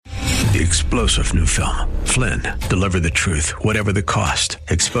The explosive new film, Flynn, deliver the truth, whatever the cost,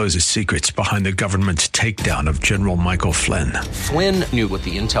 exposes secrets behind the government's takedown of General Michael Flynn. Flynn knew what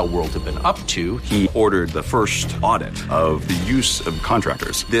the intel world had been up to. He ordered the first audit of the use of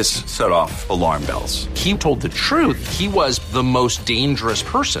contractors. This set off alarm bells. He told the truth. He was the most dangerous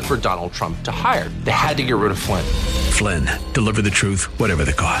person for Donald Trump to hire. They had to get rid of Flynn. Flynn, deliver the truth, whatever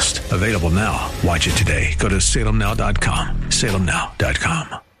the cost. Available now. Watch it today. Go to salemnow.com.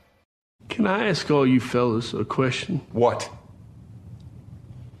 salemnow.com. Can I ask all you fellas a question? What?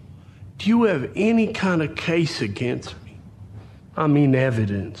 Do you have any kind of case against me? I mean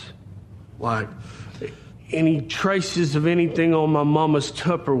evidence. Like any traces of anything on my mama's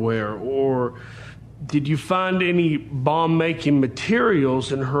Tupperware, or did you find any bomb-making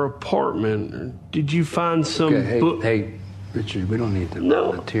materials in her apartment? Or did you find some... Hey, Richard, we don't need to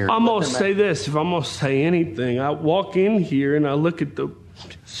volunteer. I'm going to say this. If I'm going to say anything, I walk in here and I look at the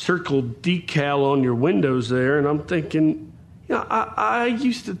circled decal on your windows there, and I'm thinking, I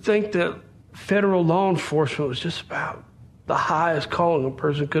used to think that federal law enforcement was just about the highest calling a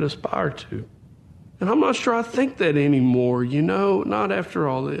person could aspire to. And I'm not sure I think that anymore, not after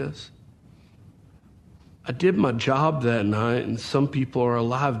all this. I did my job that night, and some people are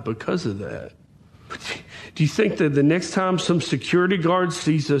alive because of that. Do you think that the next time some security guard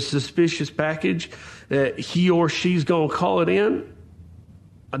sees a suspicious package, that he or she's going to call it in?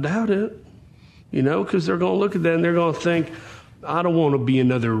 I doubt it, because they're going to look at that and they're going to think, I don't want to be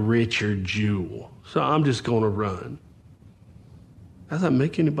another Richard Jewell, so I'm just going to run. Does that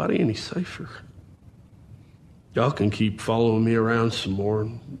make anybody any safer? Y'all can keep following me around some more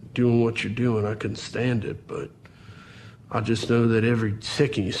and doing what you're doing. I can stand it, but I just know that every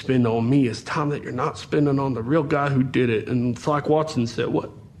second you spend on me is time that you're not spending on the real guy who did it. And it's like Watson said,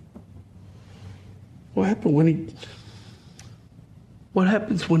 what happened when he... What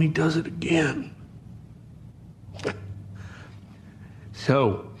happens when he does it again?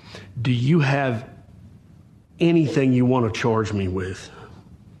 So, do you have anything you want to charge me with?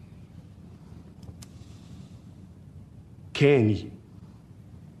 Can you?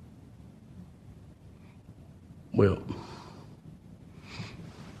 Well,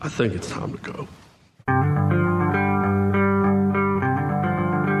 I think it's time to go.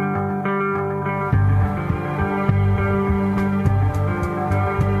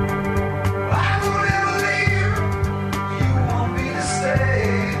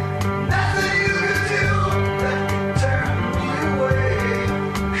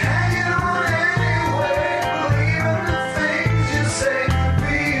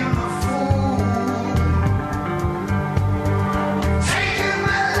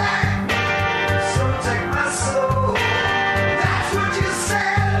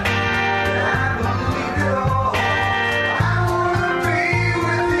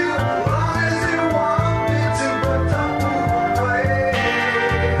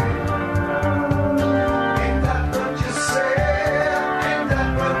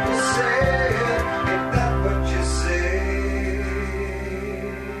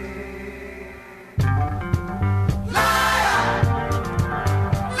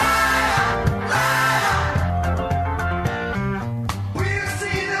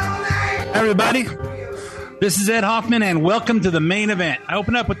 Everybody, this is Ed Hoffman, and welcome to the main event. I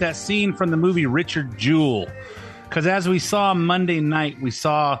open up with that scene from the movie Richard Jewell, because as we saw Monday night, we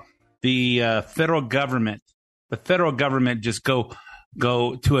saw the federal government just go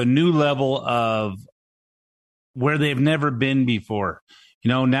to a new level of where they've never been before.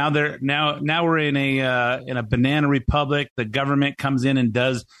 Now we're in a banana republic. The government comes in and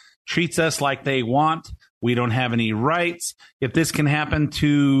treats us like they want. We don't have any rights. If this can happen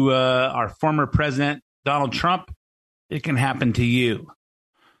to our former president, Donald Trump, it can happen to you.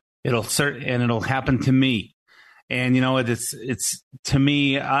 It'll happen to me. And, it's to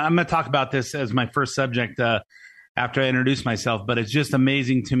me, I'm going to talk about this as my first subject after I introduce myself, but it's just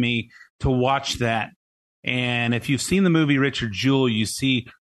amazing to me to watch that. And if you've seen the movie Richard Jewell, you see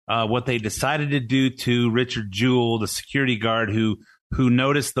what they decided to do to Richard Jewell, the security guard who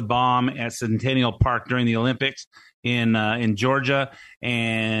noticed the bomb at Centennial Park during the Olympics in Georgia,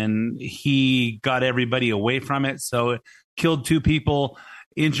 and he got everybody away from it. So it killed 2 people,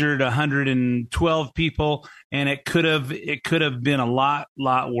 injured 112 people, and it could have been a lot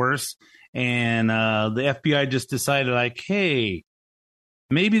worse. And the FBI just decided, like, hey,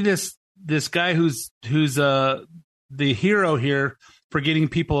 maybe this guy who's the hero here for getting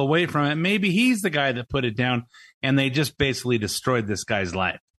people away from it, maybe he's the guy that put it down. And they just basically destroyed this guy's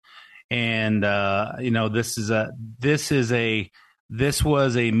life. And this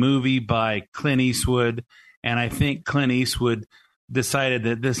was a movie by Clint Eastwood, and I think Clint Eastwood decided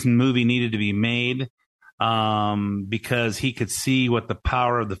that this movie needed to be made because he could see what the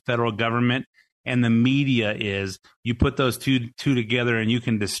power of the federal government and the media is. You put those two together, and you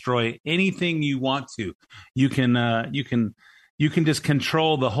can destroy anything you want to. You can just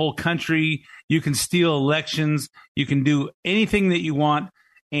control the whole country. You can steal elections. You can do anything that you want.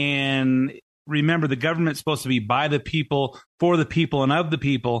 And remember, the government's supposed to be by the people, for the people, and of the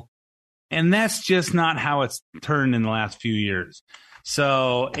people. And that's just not how it's turned in the last few years.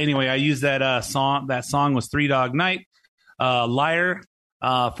 So anyway, I used that song. That song was Three Dog Night, Liar,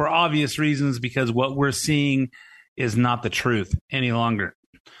 for obvious reasons, because what we're seeing is not the truth any longer.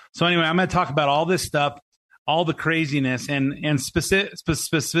 So anyway, I'm going to talk about all this stuff, all the craziness, and specific.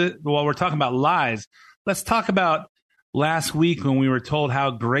 While we're talking about lies, let's talk about last week when we were told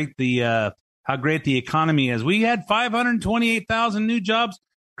how great the economy is. We had 528,000 new jobs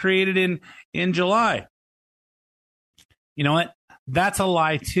created in July. You know what? That's a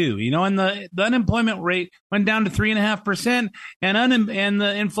lie too. You know, and the unemployment rate went down to 3.5%, and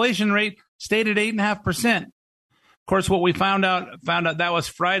the inflation rate stayed at 8.5%. Of course, what we found out that was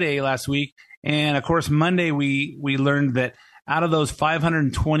Friday last week, and of course Monday we learned that out of those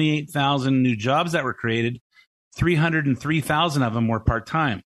 528,000 new jobs that were created, 303,000 of them were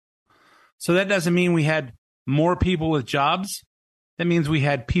part-time. So that doesn't mean we had more people with jobs. That means we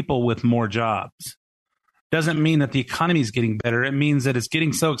had people with more jobs. Doesn't mean that the economy is getting better. It means that it's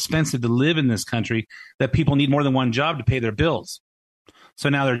getting so expensive to live in this country that people need more than one job to pay their bills. So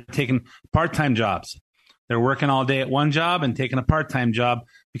now they're taking part-time jobs. They're working all day at one job and taking a part-time job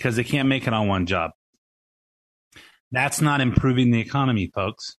because they can't make it on one job. That's not improving the economy,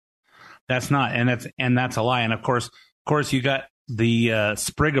 folks. That's not, and that's a lie. And of course, you got the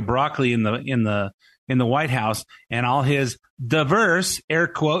sprig of broccoli in the White House and all his diverse, air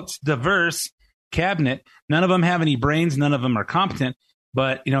quotes, diverse cabinet. None of them have any brains. None of them are competent.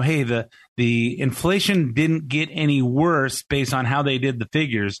 But, you know, hey, the inflation didn't get any worse based on how they did the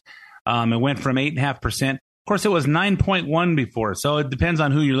figures. It went from 8.5%. Of course, it was 9.1 before. So it depends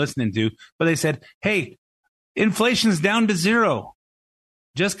on who you're listening to. But they said, hey, inflation's down to zero.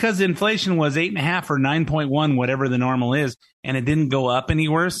 Just because inflation was 8.5 or 9.1, whatever the normal is, and it didn't go up any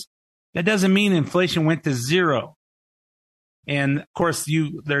worse, that doesn't mean inflation went to zero. And of course,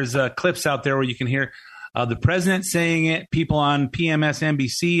 there's clips out there where you can hear the president saying it, people on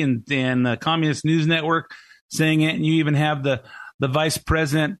PMSNBC and the Communist News Network saying it, and you even have the vice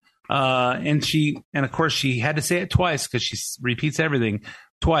president, and of course she had to say it twice because she repeats everything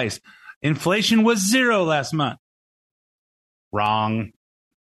twice. Inflation was zero last month. Wrong.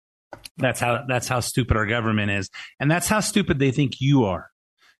 That's how stupid our government is, and that's how stupid they think you are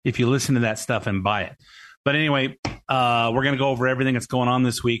if you listen to that stuff and buy it. But anyway, we're going to go over everything that's going on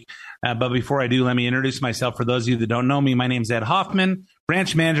this week. But before I do, let me introduce myself. For those of you that don't know me, my name's Ed Hoffman,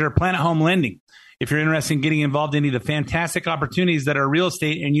 branch manager of Planet Home Lending. If you're interested in getting involved in any of the fantastic opportunities that are real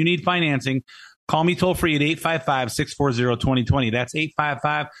estate and you need financing, call me toll free at 855-640-2020. That's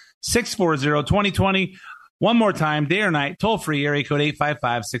 855-640-2020. One more time, day or night, toll free, area code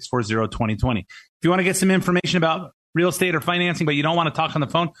 855-640-2020. If you want to get some information about real estate or financing, but you don't want to talk on the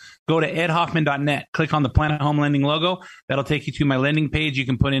phone, go to edhoffman.net. Click on the Planet Home Lending logo. That'll take you to my lending page. You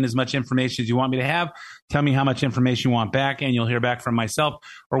can put in as much information as you want me to have. Tell me how much information you want back, and you'll hear back from myself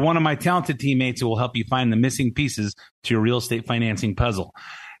or one of my talented teammates who will help you find the missing pieces to your real estate financing puzzle.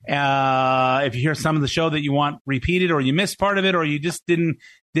 If you hear some of the show that you want repeated, or you missed part of it, or you just didn't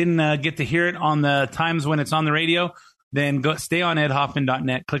get to hear it on the times when it's on the radio, then go stay on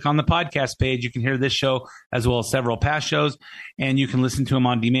edhoffman.net. Click on the podcast page. You can hear this show as well as several past shows, and you can listen to them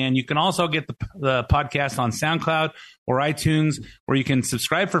on demand. You can also get the podcast on SoundCloud or iTunes, where you can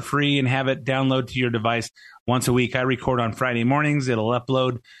subscribe for free and have it download to your device once a week. I record on Friday mornings. It'll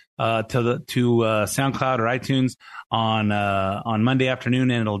upload to SoundCloud or iTunes on Monday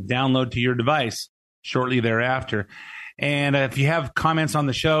afternoon, and it'll download to your device shortly thereafter. And if you have comments on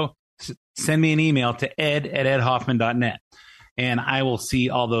the show, send me an email to ed@edhoffman.net, and I will see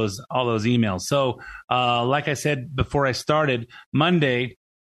all those emails. So, like I said before I started, Monday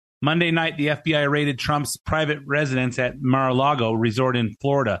night, the FBI raided Trump's private residence at Mar-a-Lago resort in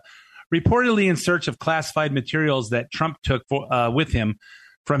Florida, reportedly in search of classified materials that Trump took with him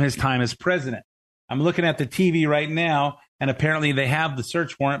from his time as president. I'm looking at the TV right now, and apparently they have the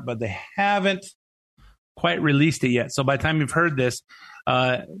search warrant, but they haven't quite released it yet. So by the time you've heard this,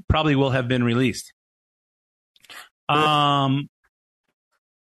 probably will have been released. So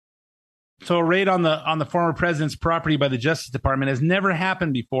a raid on the former president's property by the Justice Department has never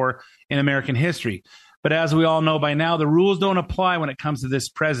happened before in American history. But as we all know by now, the rules don't apply when it comes to this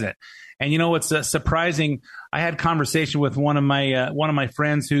president. And you know what's surprising? I had conversation with one of my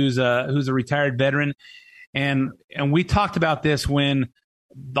friends who's a retired veteran, and we talked about this when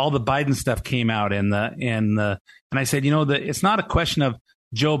all the Biden stuff came out, and I said, it's not a question of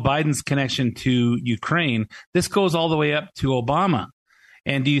Joe Biden's connection to Ukraine. This goes all the way up to Obama.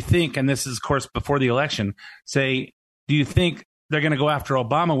 And do you think, and this is of course before the election, do you think they're going to go after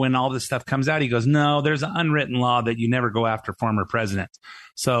Obama when all this stuff comes out? He goes, no, there's an unwritten law that you never go after former presidents.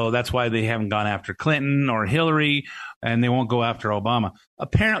 So that's why they haven't gone after Clinton or Hillary, and they won't go after Obama.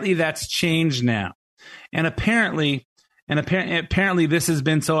 Apparently that's changed now. And apparently this has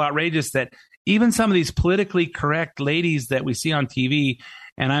been so outrageous that even some of these politically correct ladies that we see on TV,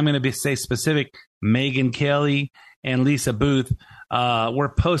 and I'm going to say specific, Megyn Kelly and Lisa Booth,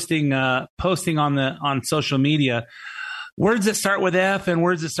 were posting on social media words that start with F and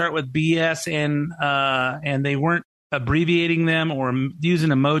words that start with BS, and they weren't abbreviating them or using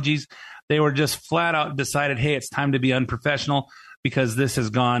emojis. They were just flat out decided, hey, it's time to be unprofessional because this has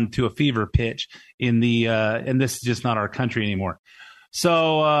gone to a fever pitch and this is just not our country anymore.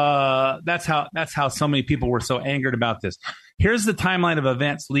 So that's how so many people were so angered about this. Here's the timeline of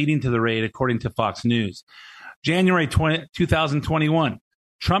events leading to the raid, according to Fox News. January 2021,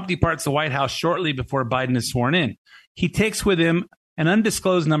 Trump departs the White House shortly before Biden is sworn in. He takes with him an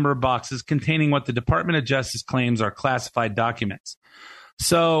undisclosed number of boxes containing what the Department of Justice claims are classified documents.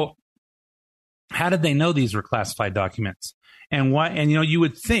 So how did they know these were classified documents? And why? And, you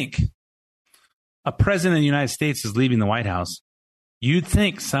would think a president of the United States is leaving the White House. You'd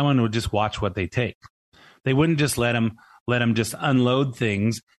think someone would just watch what they take. They wouldn't just let them just unload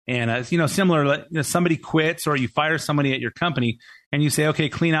things. And, similar, somebody quits or you fire somebody at your company and you say, okay,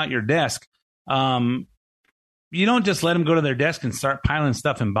 clean out your desk. You don't just let them go to their desk and start piling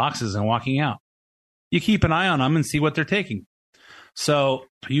stuff in boxes and walking out. You keep an eye on them and see what they're taking. So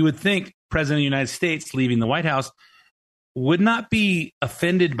you would think President of the United States leaving the White House would not be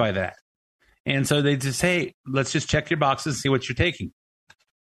offended by that. And so they just say, let's just check your boxes, see what you're taking.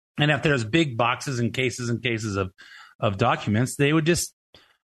 And if there's big boxes and cases of documents, they would just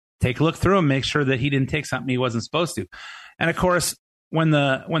take a look through them, make sure that he didn't take something he wasn't supposed to. And of course, when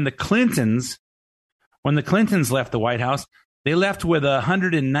the Clintons left the White House, they left with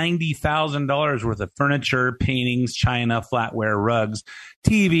 $190,000 worth of furniture, paintings, china, flatware, rugs,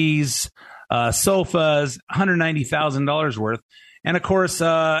 TVs, sofas, $190,000 worth. And of course,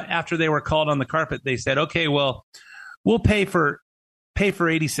 after they were called on the carpet, they said, "Okay, well, we'll pay for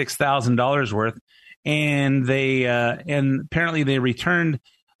 $86,000 worth." And they and apparently they returned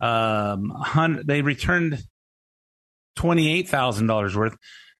 $28,000 worth,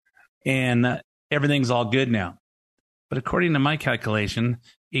 and everything's all good now. But according to my calculation,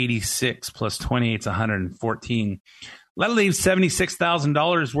 86 plus 28 is 114. That leaves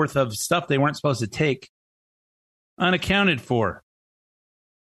 $76,000 worth of stuff they weren't supposed to take unaccounted for.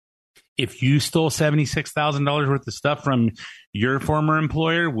 If you stole $76,000 worth of stuff from your former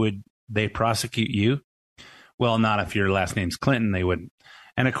employer, would they prosecute you? Well, not if your last name's Clinton, they wouldn't.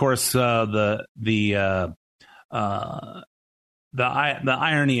 And of course, the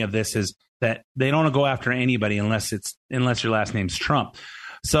irony of this is that they don't go after anybody unless your last name's Trump.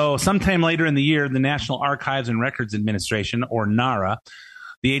 So sometime later in the year, the National Archives and Records Administration, or NARA,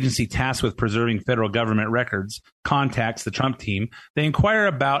 the agency tasked with preserving federal government records, contacts the Trump team. They inquire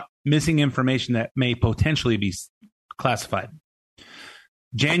about missing information that may potentially be classified.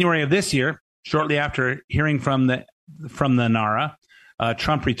 January of this year, shortly after hearing from the NARA,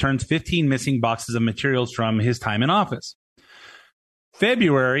 Trump returns 15 missing boxes of materials from his time in office.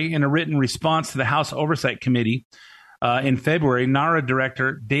 February, in a written response to the House Oversight Committee, in February, NARA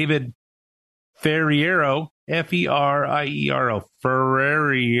Director David Ferriero, F-E-R-I-E-R-O,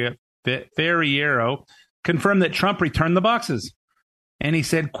 Ferriero, confirmed that Trump returned the boxes. And he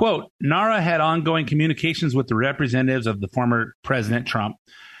said, quote, NARA had ongoing communications with the representatives of the former President Trump,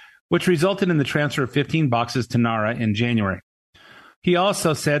 which resulted in the transfer of 15 boxes to NARA in January. He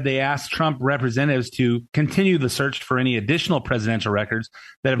also said they asked Trump representatives to continue the search for any additional presidential records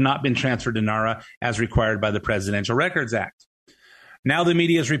that have not been transferred to NARA as required by the Presidential Records Act. Now the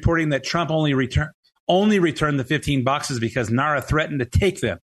media is reporting that Trump only returned the 15 boxes because NARA threatened to take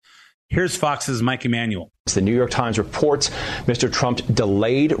them. Here's Fox's Mike Emanuel. The New York Times reports Mr. Trump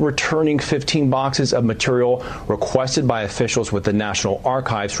delayed returning 15 boxes of material requested by officials with the National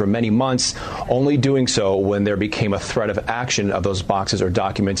Archives for many months, only doing so when there became a threat of action of those boxes or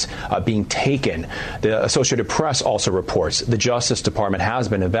documents being taken. The Associated Press also reports the Justice Department has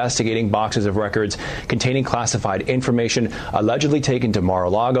been investigating boxes of records containing classified information allegedly taken to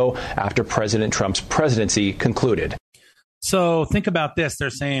Mar-a-Lago after President Trump's presidency concluded. So think about this. They're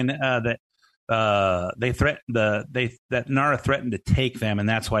saying that that NARA threatened to take them, and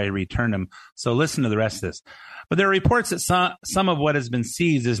that's why he returned them. So listen to the rest of this. But there are reports that some of what has been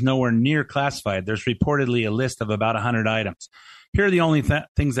seized is nowhere near classified. There's reportedly a list of about 100 items. Here are the only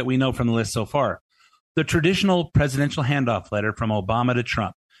things that we know from the list so far. The traditional presidential handoff letter from Obama to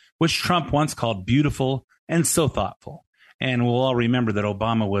Trump, which Trump once called beautiful and so thoughtful. And we'll all remember that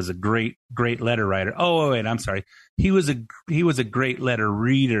Obama was a great letter writer. Oh, wait, I'm sorry. He was a great letter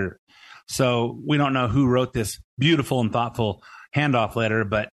reader. So we don't know who wrote this beautiful and thoughtful handoff letter,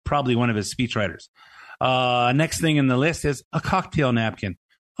 but probably one of his speechwriters. Next thing in the list is a cocktail napkin.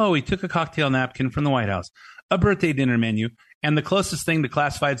 Oh, he took a cocktail napkin from the White House, a birthday dinner menu, and the closest thing to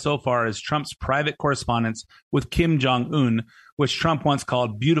classified so far is Trump's private correspondence with Kim Jong-un, which Trump once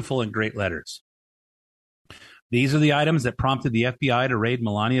called beautiful and great letters. These are the items that prompted the FBI to raid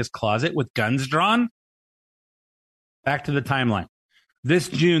Melania's closet with guns drawn. Back to the timeline. This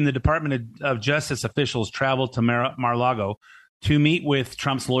June, the Department of Justice officials traveled to Mar-a-Lago to meet with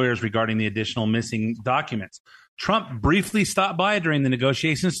Trump's lawyers regarding the additional missing documents. Trump briefly stopped by during the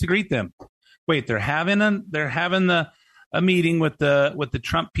negotiations to greet them. Wait, they're having a meeting with the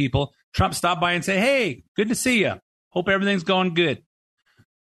Trump people. Trump stopped by and said, "Hey, good to see you. Hope everything's going good."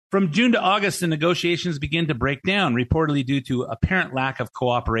 From June to August, the negotiations begin to break down, reportedly due to apparent lack of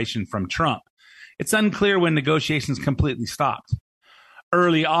cooperation from Trump. It's unclear when negotiations completely stopped.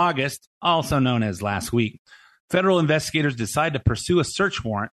 Early August, also known as last week, federal investigators decide to pursue a search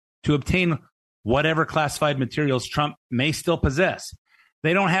warrant to obtain whatever classified materials Trump may still possess.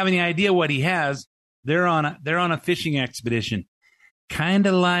 They don't have any idea what he has. They're on a fishing expedition, kind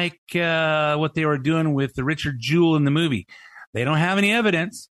of like what they were doing with the Richard Jewell in the movie. They don't have any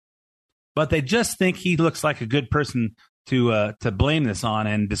evidence, but they just think he looks like a good person to blame this on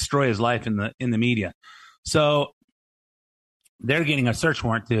and destroy his life in the media. So they're getting a search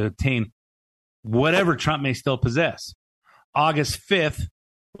warrant to obtain whatever Trump may still possess. August 5th,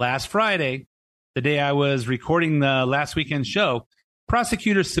 last Friday, the day I was recording the last weekend show,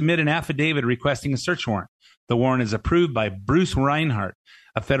 prosecutors submit an affidavit requesting a search warrant. The warrant is approved by Bruce Reinhart,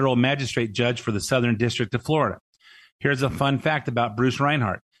 a federal magistrate judge for the Southern District of Florida. Here's a fun fact about Bruce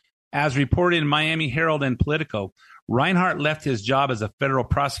Reinhart. As reported in Miami Herald and Politico, Reinhart left his job as a federal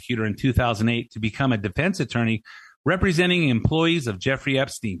prosecutor in 2008 to become a defense attorney representing employees of Jeffrey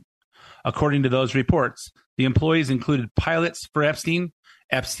Epstein. According to those reports, the employees included pilots for Epstein,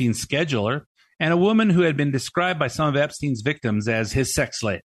 Epstein's scheduler, and a woman who had been described by some of Epstein's victims as his sex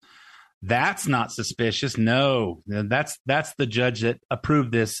slave. That's not suspicious. No, that's the judge that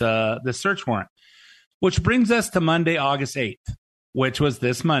approved this search warrant. Which brings us to Monday, August 8th, which was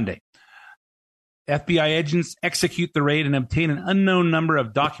this Monday. FBI agents execute the raid and obtain an unknown number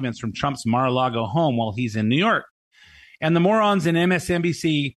of documents from Trump's Mar-a-Lago home while he's in New York. And the morons in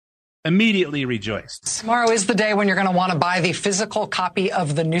MSNBC immediately rejoiced. Tomorrow is the day when you're going to want to buy the physical copy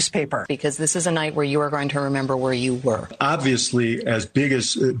of the newspaper. Because this is a night where you are going to remember where you were. Obviously, as big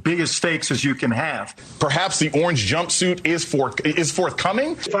as stakes as you can have. Perhaps the orange jumpsuit is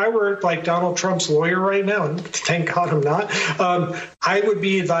forthcoming. If I were like Donald Trump's lawyer right now, and thank God I'm not, I would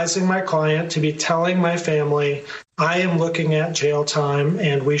be advising my client to be telling my family, I am looking at jail time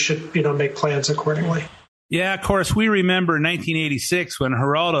and we should, make plans accordingly. Yeah, of course, we remember 1986 when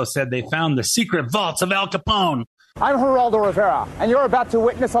Geraldo said they found the secret vaults of Al Capone. I'm Geraldo Rivera, and you're about to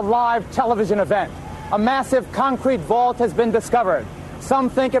witness a live television event. A massive concrete vault has been discovered. Some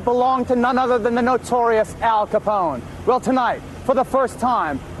think it belonged to none other than the notorious Al Capone. Well, tonight, for the first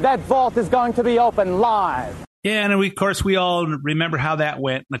time, that vault is going to be open live. Yeah, and we all remember how that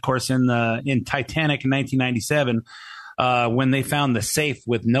went. And of course, in Titanic in 1997. When they found the safe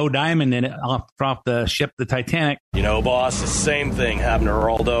with no diamond in it off the ship, the Titanic. Boss, the same thing happened to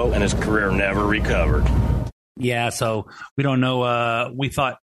Geraldo, and his career never recovered. Yeah, so we don't know. We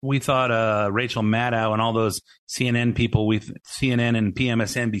thought Rachel Maddow and all those CNN people, CNN and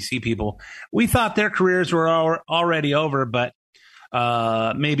PMSNBC people, we thought their careers were already over, but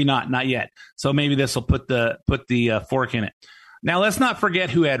maybe not yet. So maybe this will put the fork in it. Now, let's not forget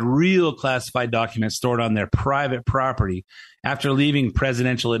who had real classified documents stored on their private property after leaving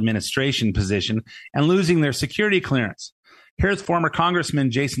presidential administration position and losing their security clearance. Here's former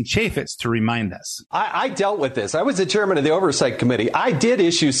Congressman Jason Chaffetz to remind us. I dealt with this. I was the chairman of the Oversight Committee. I did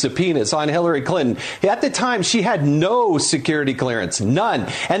issue subpoenas on Hillary Clinton. At the time, she had no security clearance, none.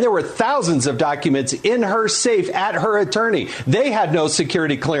 And there were thousands of documents in her safe at her attorney. They had no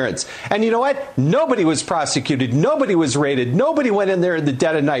security clearance. And you know what? Nobody was prosecuted. Nobody was raided. Nobody went in there in the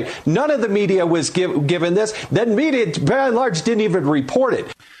dead of night. None of the media was given this. Then media, by and large, didn't even report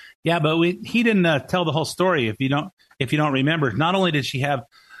it. Yeah, but he didn't tell the whole story. If you don't remember, not only did she have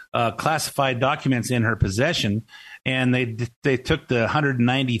classified documents in her possession, and they took the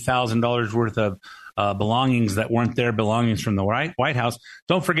 $190,000 worth of belongings that weren't their belongings from the White House.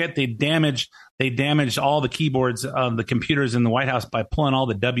 Don't forget they damaged all the keyboards of the computers in the White House by pulling all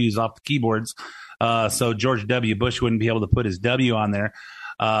the W's off the keyboards, so George W. Bush wouldn't be able to put his W on there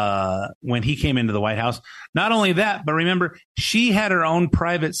when he came into the White House. Not only that, but remember, she had her own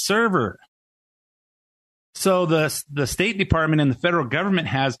private server. So the State Department and the federal government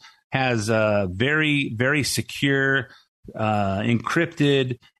has very, very secure,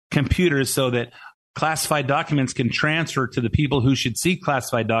 encrypted computers so that classified documents can transfer to the people who should see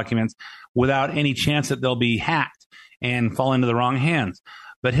classified documents without any chance that they'll be hacked and fall into the wrong hands.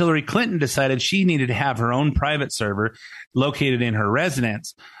 But Hillary Clinton decided she needed to have her own private server located in her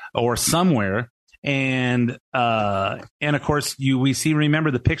residence or somewhere. And of course,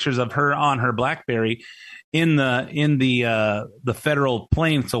 remember the pictures of her on her BlackBerry in the federal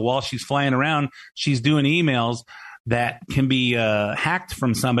plane. So while she's flying around, she's doing emails that can be hacked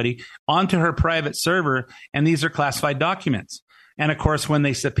from somebody onto her private server. And these are classified documents. And of course, when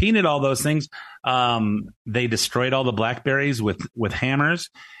they subpoenaed all those things, they destroyed all the BlackBerries with hammers,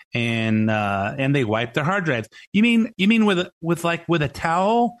 and they wiped their hard drives. You mean with a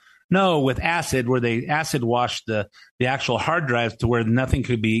towel? No, with acid, where they acid washed the actual hard drives to where nothing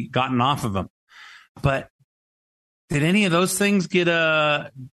could be gotten off of them. But did any of those things did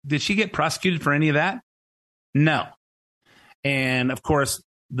she get prosecuted for any of that? No. And of course,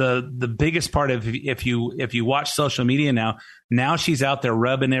 the biggest part of if you watch social media now she's out there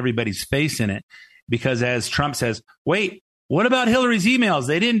rubbing everybody's face in it, because as Trump says, wait, what about Hillary's emails?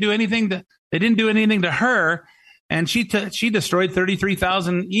 They didn't do anything to her. And she destroyed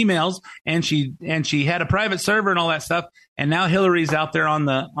 33,000 emails, and she had a private server and all that stuff. And now Hillary's out there on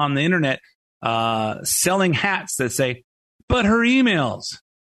the internet selling hats that say, but her emails.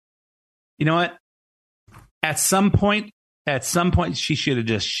 You know what? At some point, she should have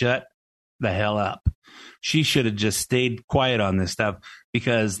just shut the hell up. She should have just stayed quiet on this stuff,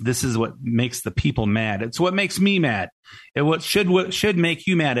 because this is what makes the people mad. It's what makes me mad. What should make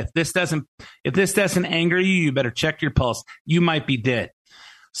you mad. If this doesn't anger you, you better check your pulse. You might be dead.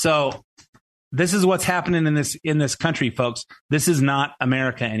 So this is what's happening in this country, folks. This is not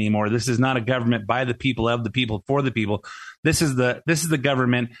America anymore. This is not a government by the people, of the people, for the people. This is the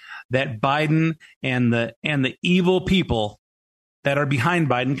government that Biden and the evil people that are behind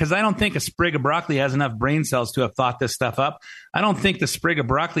Biden, because I don't think a sprig of broccoli has enough brain cells to have thought this stuff up. I don't think the sprig of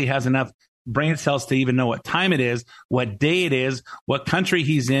broccoli has enough brain cells to even know what time it is, what day it is, what country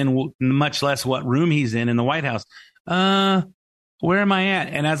he's in, much less what room he's in the White House. Where am I at?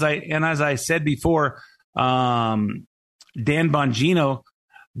 And as I said before, Dan Bongino,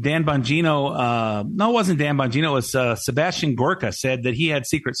 no, it wasn't Dan Bongino. It was Sebastian Gorka said that he had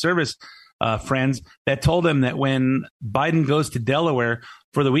Secret Service friends that told him that when Biden goes to Delaware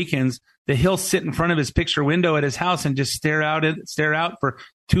for the weekends, that he'll sit in front of his picture window at his house and just stare out for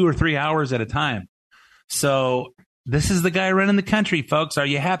 2 or 3 hours at a time. So this is the guy running the country, folks. Are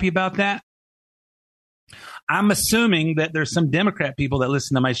you happy about that? I'm assuming that there's some Democrat people that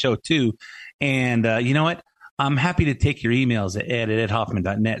listen to my show too. And you know what? I'm happy to take your emails at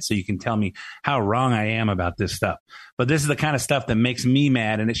ed@edhoffman.net so you can tell me how wrong I am about this stuff. But this is the kind of stuff that makes me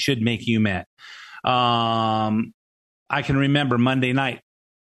mad, and it should make you mad. I can remember Monday night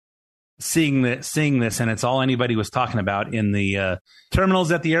seeing this, and it's all anybody was talking about in the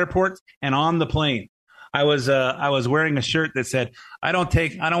terminals at the airport and on the plane. I was wearing a shirt that said, I don't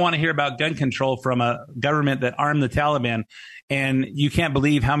want to hear about gun control from a government that armed the Taliban. And you can't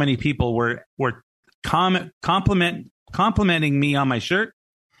believe how many people were complimenting me on my shirt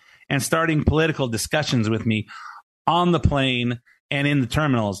and starting political discussions with me on the plane and in the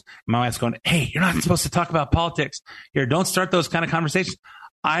terminals. My wife's going, hey, you're not supposed to talk about politics here. Don't start those kind of conversations.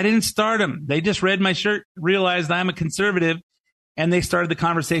 I didn't start them. They just read my shirt, realized I'm a conservative, and they started the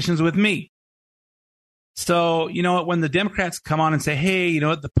conversations with me. So, you know what, when the Democrats come on and say, hey, you know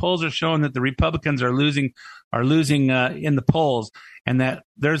what, the polls are showing that the Republicans are losing in the polls, and that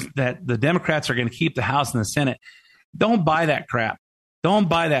the Democrats are going to keep the House and the Senate, don't buy that crap. Don't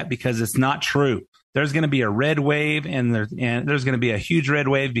buy that, because it's not true. there's going to be a red wave, and there's going to be a huge red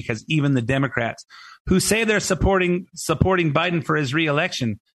wave because even the Democrats who say they're supporting Biden for his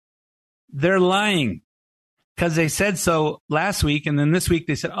reelection, they're lying because they said so last week. And then this week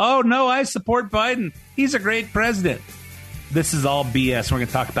they said, oh, no, I support Biden. He's a great president. This is all BS. We're going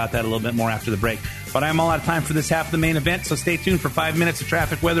to talk about that a little bit more after the break. But I'm all out of time for this half of the main event, so stay tuned for 5 minutes of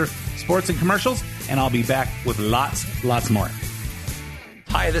traffic, weather, sports, and commercials, and I'll be back with lots more.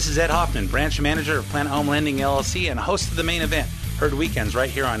 Hi, this is Ed Hoffman, branch manager of Planet Home Lending, LLC, and host of the main event, heard weekends right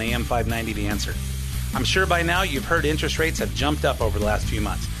here on AM 590 The Answer. I'm sure by now you've heard interest rates have jumped up over the last few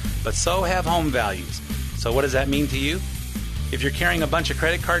months, but so have home values. So what does that mean to you? If you're carrying a bunch of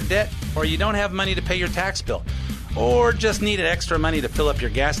credit card debt, or you don't have money to pay your tax bill, or just needed extra money to fill up your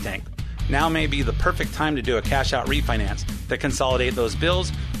gas tank, now may be the perfect time to do a cash-out refinance to consolidate those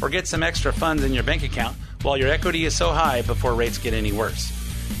bills or get some extra funds in your bank account while your equity is so high before rates get any worse.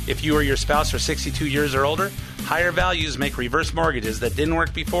 If you or your spouse are 62 years or older, higher values make reverse mortgages that didn't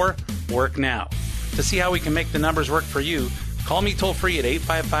work before work now. To see how we can make the numbers work for you, call me toll-free at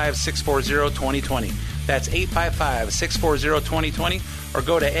 855-640-2020. That's 855-640-2020, or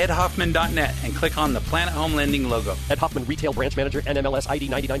go to edhoffman.net and click on the Planet Home Lending logo. Ed Hoffman, Retail Branch Manager, NMLS ID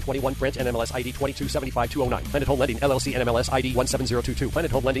 9921, Branch NMLS ID 2275209. Planet Home Lending, LLC, NMLS ID 17022. Planet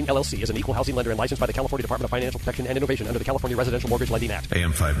Home Lending, LLC is an equal housing lender and licensed by the California Department of Financial Protection and Innovation under the California Residential Mortgage Lending Act.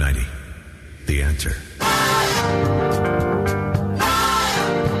 AM 590, The Answer.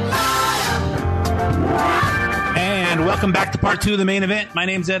 And welcome back to part 2 of the main event. My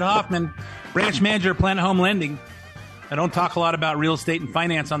name's Ed Hoffman, branch manager of Planet Home Lending. I don't talk a lot about real estate and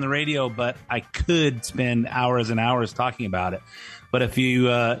finance on the radio, but I could spend hours and hours talking about it. But if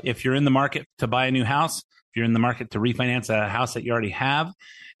you're in the market to buy a new house, if you're in the market to refinance a house that you already have,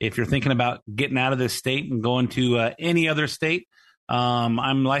 if you're thinking about getting out of this state and going to any other state,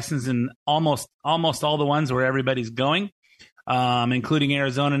 I'm licensed in almost all the ones where everybody's going, including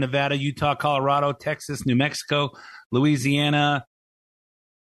Arizona, Nevada, Utah, Colorado, Texas, New Mexico, Louisiana,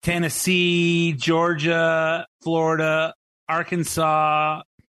 Tennessee, Georgia, Florida, Arkansas.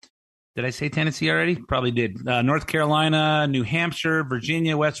 Did I say Tennessee already? Probably did. North Carolina, New Hampshire,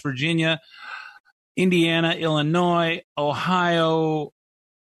 Virginia, West Virginia, Indiana, Illinois, Ohio,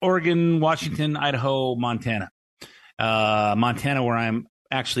 Oregon, Washington, Idaho, Montana. Montana, where I'm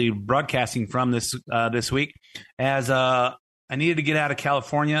actually broadcasting from this week, as I needed to get out of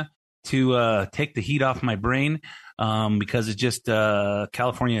California to take the heat off my brain. Because it's just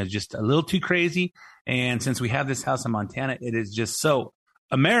California is just a little too crazy. And since we have this house in Montana, it is just so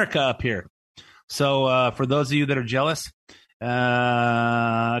America up here. So for those of you that are jealous,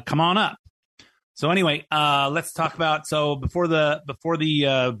 come on up. So anyway, let's talk about. So before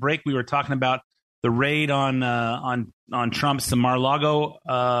the break, we were talking about the raid on Trump's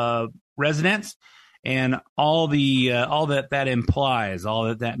Mar-a-Lago residence and all that implies,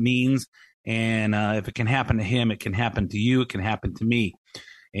 all that means. And if it can happen to him, it can happen to you. It can happen to me.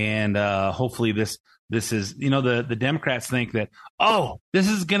 And hopefully this is, the Democrats think that, this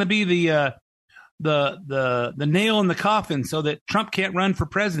is going to be the nail in the coffin so that Trump can't run for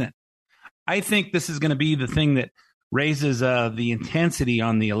president. I think this is going to be the thing that raises the intensity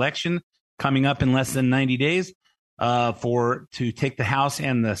on the election coming up in less than 90 days to take the House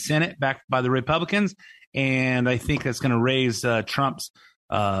and the Senate back by the Republicans. And I think that's going to raise Trump's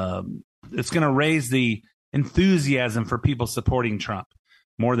it's going to raise the enthusiasm for people supporting Trump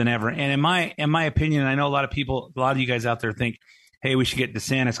more than ever. And in my opinion, I know a lot of you guys out there think, hey, we should get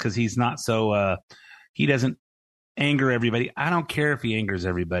DeSantis because he's not so, he doesn't anger everybody. I don't care if he angers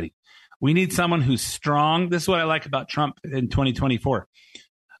everybody. We need someone who's strong. This is what I like about Trump in 2024,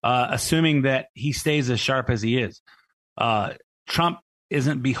 assuming that he stays as sharp as he is. Trump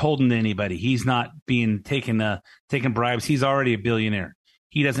isn't beholden to anybody. He's not being taking bribes. He's already a billionaire.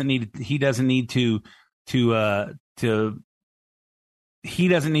 He doesn't need to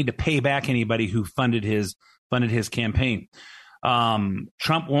pay back anybody who funded his campaign.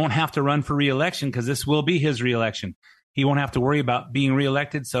 Trump won't have to run for re-election because this will be his re-election. He won't have to worry about being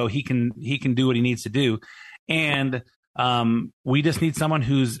reelected, so he can do what he needs to do. And we just need someone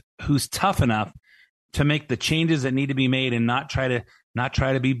who's tough enough to make the changes that need to be made and not try to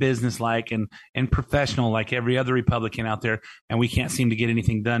be businesslike and professional like every other Republican out there. And we can't seem to get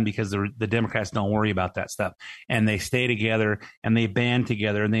anything done because the Democrats don't worry about that stuff. And they stay together and they band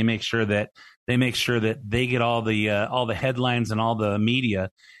together and they make sure that they get all the headlines and all the media,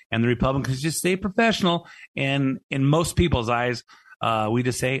 and the Republicans just stay professional. And in most people's eyes, we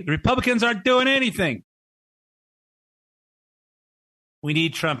just say the Republicans aren't doing anything. We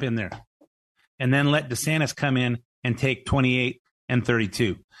need Trump in there. And then let DeSantis come in and take 28 and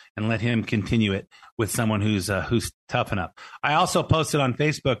 32 and let him continue it with someone who's tough enough. I also posted on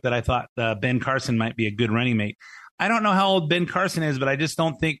Facebook that I thought Ben Carson might be a good running mate. I don't know how old Ben Carson is, but I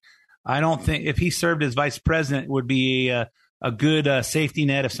don't think if he served as vice president, it would be a good safety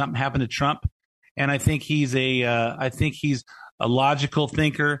net if something happened to Trump. And I think he's a logical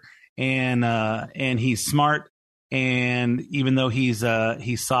thinker, and he's smart. And even though he's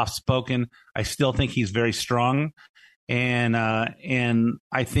soft spoken, I still think he's very strong. And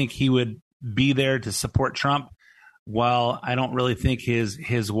I think he would be there to support Trump, while I don't really think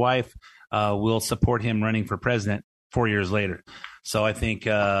his wife will support him running for president 4 years later. So I think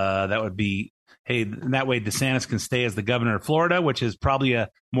that would be, hey, that way DeSantis can stay as the governor of Florida, which is probably a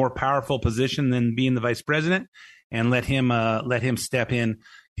more powerful position than being the vice president, and let him step in.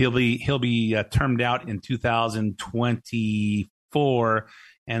 He'll be termed out in 2024,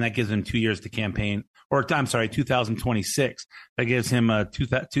 and that gives him 2 years to campaign. Or I'm sorry, 2026. That gives him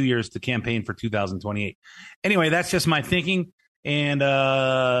 2 years to campaign for 2028. Anyway, that's just my thinking, and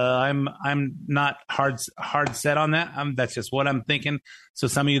I'm not hard set on that. That's just what I'm thinking. So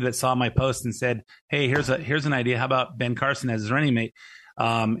some of you that saw my post and said, "Hey, here's an idea. How about Ben Carson as his running mate?"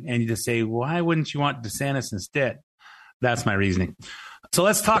 And you just say, "Why wouldn't you want DeSantis instead?" That's my reasoning. So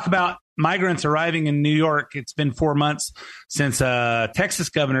let's talk about migrants arriving in New York. It's been 4 months since Texas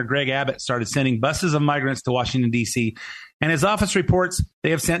Governor Greg Abbott started sending buses of migrants to Washington, D.C. And his office reports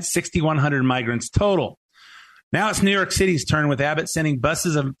they have sent 6,100 migrants total. Now it's New York City's turn, with Abbott sending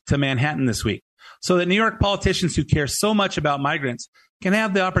buses to Manhattan this week, so that New York politicians who care so much about migrants can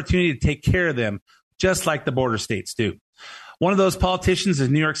have the opportunity to take care of them, just like the border states do. One of those politicians is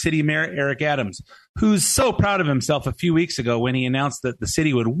New York City Mayor Eric Adams, who's so proud of himself a few weeks ago when he announced that the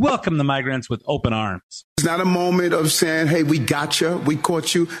city would welcome the migrants with open arms. It's not a moment of saying, hey, we got you, we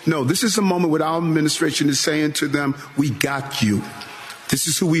caught you. No, this is a moment where our administration is saying to them, we got you. This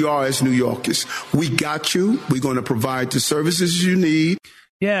is who we are as New Yorkers. We got you. We're going to provide the services you need.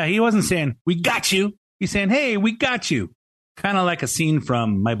 Yeah, he wasn't saying, we got you. He's saying, hey, we got you. Kind of like a scene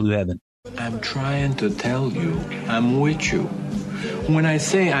from My Blue Heaven. I'm trying to tell you, I'm with you. When I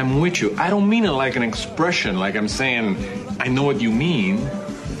say I'm with you, I don't mean it like an expression, like I'm saying, I know what you mean.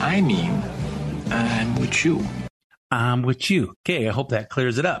 I mean, I'm with you. I'm with you. Okay, I hope that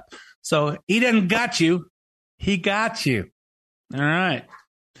clears it up. So he didn't got you. He got you. All right.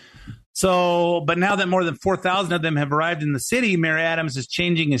 So, but now that more than 4,000 of them have arrived in the city, Mayor Adams is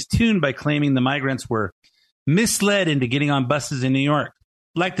changing his tune by claiming the migrants were misled into getting on buses in New York.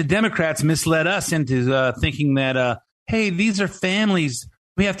 Like the Democrats misled us into thinking that, hey, these are families.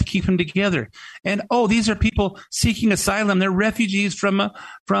 We have to keep them together. And, oh, these are people seeking asylum. They're refugees from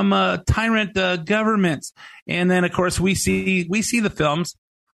tyrant governments. And then, of course, we see the films.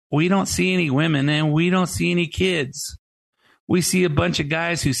 We don't see any women, and we don't see any kids. We see a bunch of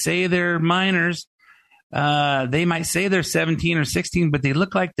guys who say they're minors. They might say they're 17 or 16, but they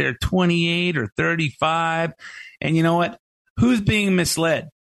look like they're 28 or 35. And you know what? Who's being misled?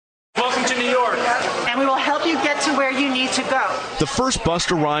 Welcome to New York. And we will help you get to where you need to go. The first bus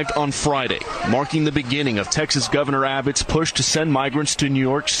arrived on Friday, marking the beginning of Texas Governor Abbott's push to send migrants to New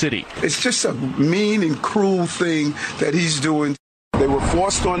York City. It's just a mean and cruel thing that he's doing. They were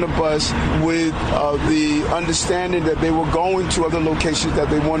forced on the bus with the understanding that they were going to other locations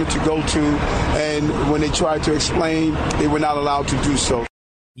that they wanted to go to. And when they tried to explain, they were not allowed to do so.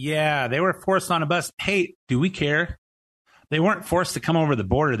 Yeah, they were forced on a bus. Hey, do we care? They weren't forced to come over the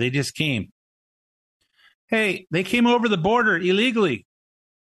border. They just came. Hey, they came over the border illegally.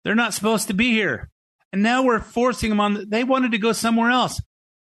 They're not supposed to be here. And now we're forcing them on. They wanted to go somewhere else.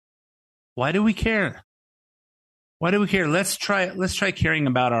 Why do we care? Why do we care? Let's try caring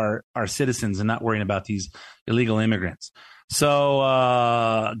about our citizens and not worrying about these illegal immigrants.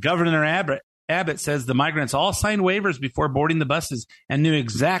 So Governor Abbott says the migrants all signed waivers before boarding the buses and knew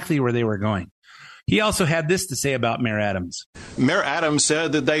exactly where they were going. He also had this to say about Mayor Adams. Mayor Adams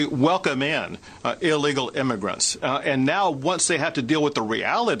said that they welcome in illegal immigrants. And now once they have to deal with the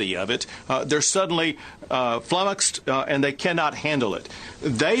reality of it, they're suddenly flummoxed and they cannot handle it.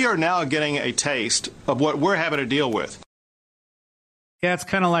 They are now getting a taste of what we're having to deal with. Yeah, it's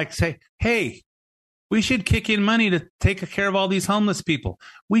kind of like say, hey, we should kick in money to take care of all these homeless people.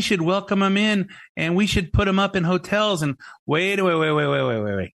 We should welcome them in and we should put them up in hotels. And wait.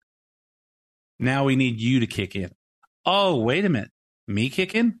 Now we need you to kick in. Oh, wait a minute. Me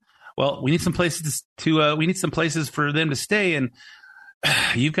kick in? Well, we need some places we need some places for them to stay. And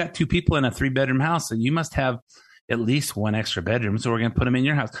you've got 2 people in a 3-bedroom house, and you must have at least 1 extra bedroom. So we're going to put them in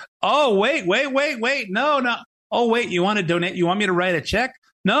your house. Oh, wait. No. Oh, wait, you want to donate? You want me to write a check?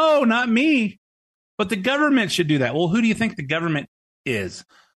 No, not me. But the government should do that. Well, who do you think the government is.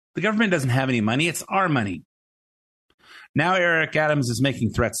 The government doesn't have any money. It's our money. Now Eric Adams is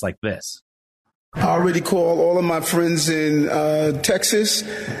making threats like this. I already called all of my friends in Texas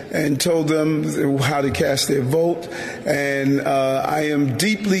and told them how to cast their vote. And I am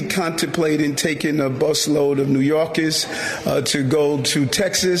deeply contemplating taking a busload of New Yorkers to go to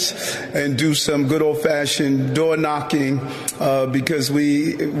Texas and do some good old-fashioned door knocking because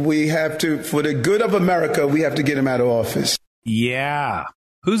we have to, for the good of America, we have to get them out of office. Yeah.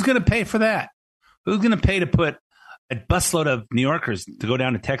 Who's going to pay for that? Who's going to pay to put a busload of New Yorkers to go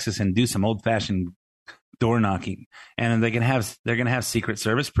down to Texas and do some old-fashioned door knocking, and they're going to have Secret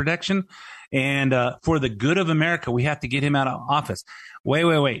Service protection. And for the good of America, we have to get him out of office.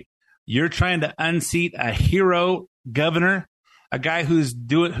 Wait! You're trying to unseat a hero governor, a guy who's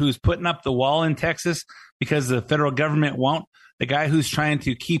putting up the wall in Texas because the federal government won't. The guy who's trying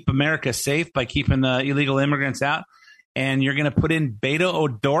to keep America safe by keeping the illegal immigrants out, and you're going to put in Beto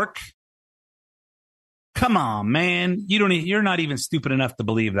O'Rourke. Come on, man. You're not even stupid enough to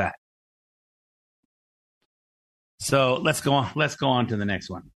believe that. So let's go on to the next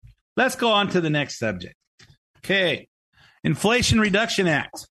one. Let's go on to the next subject. Okay. Inflation Reduction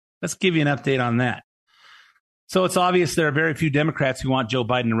Act. Let's give you an update on that. So it's obvious there are very few Democrats who want Joe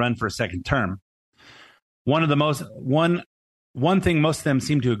Biden to run for a second term. One thing most of them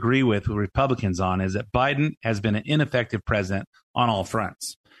seem to agree with Republicans on is that Biden has been an ineffective president on all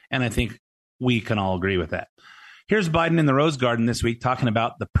fronts. And I think we can all agree with that. Here's Biden in the Rose Garden this week talking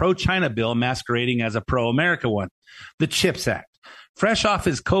about the pro-China bill masquerading as a pro-America one, the CHIPS Act. Fresh off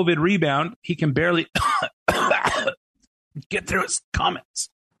his COVID rebound, he can barely get through his comments.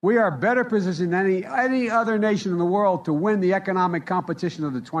 We are better positioned than any other nation in the world to win the economic competition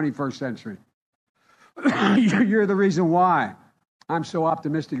of the 21st century. You're the reason why I'm so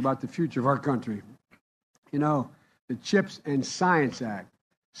optimistic about the future of our country. You know, the CHIPS and Science Act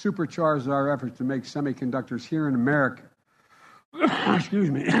supercharged our efforts to make semiconductors here in America.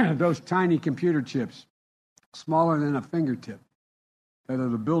 Excuse me, those tiny computer chips, smaller than a fingertip, that are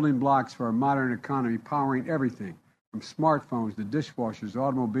the building blocks for our modern economy, powering everything from smartphones to dishwashers to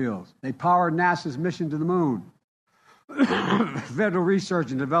automobiles. They powered NASA's mission to the moon. Federal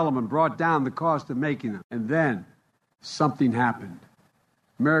research and development brought down the cost of making them. And then something happened.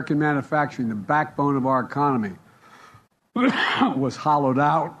 American manufacturing, the backbone of our economy, was hollowed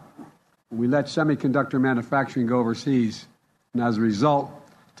out. We let semiconductor manufacturing go overseas. And as a result,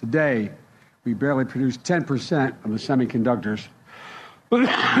 today, we barely produce 10% of the semiconductors,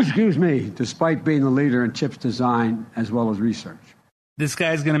 excuse me, despite being the leader in chips design as well as research. This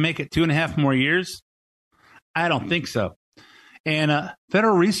guy's going to make it 2.5 more years? I don't think so. And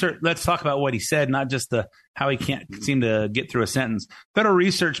federal research, let's talk about what he said, not just how he can't seem to get through a sentence. Federal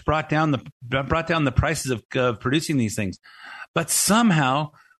research brought down the prices of producing these things. But somehow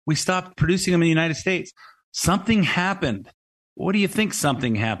we stopped producing them in the United States. Something happened. What do you think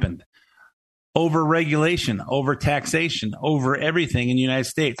something happened? Over regulation, over taxation, over everything in the United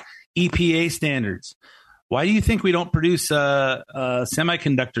States. EPA standards. Why do you think we don't produce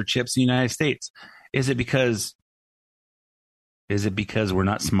semiconductor chips in the United States? Is it because we're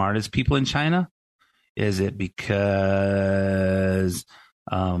not smart as people in China? Is it because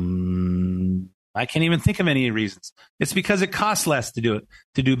I can't even think of any reasons? It's because it costs less to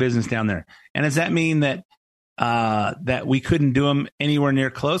do business down there. And does that mean that that we couldn't do them anywhere near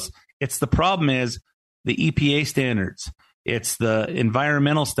close? It's the problem is the EPA standards. It's the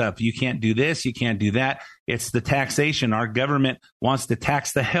environmental stuff. You can't do this. You can't do that. It's the taxation. Our government wants to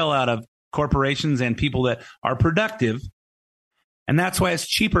tax the hell out of corporations and people that are productive. And that's why it's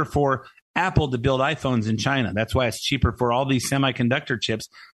cheaper for Apple to build iPhones in China. That's why it's cheaper for all these semiconductor chips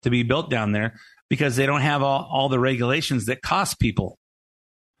to be built down there, because they don't have all the regulations that cost people.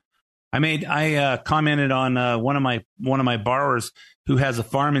 I commented on one of my borrowers who has a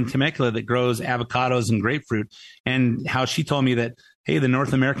farm in Temecula that grows avocados and grapefruit, and how she told me that, hey, the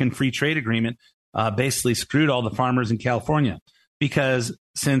North American Free Trade Agreement basically screwed all the farmers in California, because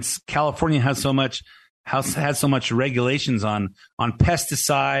since California has so much regulations on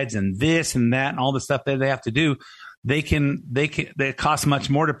pesticides and this and that and all the stuff that they have to do, it costs much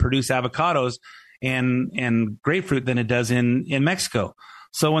more to produce avocados and grapefruit than it does in Mexico.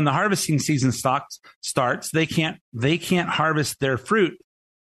 So when the harvesting season starts, they can't harvest their fruit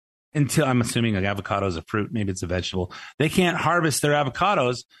until, I'm assuming an avocado is a fruit, maybe it's a vegetable. They can't harvest their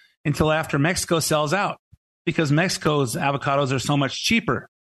avocados until after Mexico sells out, because Mexico's avocados are so much cheaper.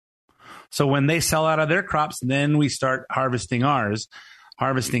 So when they sell out of their crops, then we start harvesting ours,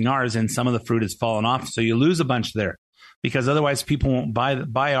 and some of the fruit has fallen off. So you lose a bunch there, because otherwise people won't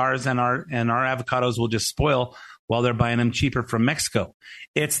buy ours, and our avocados will just spoil while they're buying them cheaper from Mexico.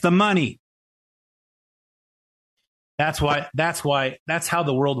 It's the money. That's how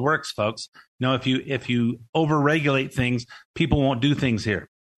the world works, folks. If you overregulate things, people won't do things here.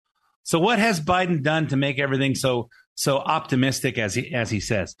 So what has Biden done to make everything so optimistic as he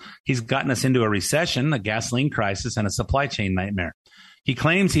says? He's gotten us into a recession, a gasoline crisis, and a supply chain nightmare. He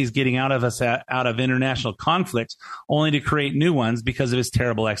claims he's getting out of international conflicts only to create new ones because of his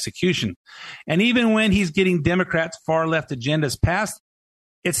terrible execution. And even when he's getting Democrats' far left agendas passed,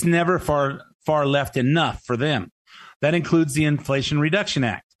 it's never far left enough for them. That includes the Inflation Reduction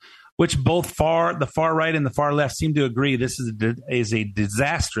Act, which both the far right and the far left seem to agree this is a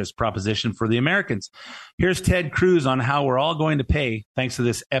disastrous proposition for the Americans. Here's Ted Cruz on how we're all going to pay thanks to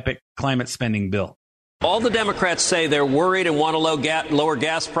this epic climate spending bill. All the Democrats say they're worried and want to lower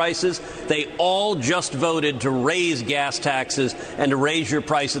gas prices. They all just voted to raise gas taxes and to raise your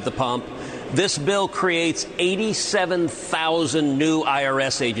price at the pump. This bill creates 87,000 new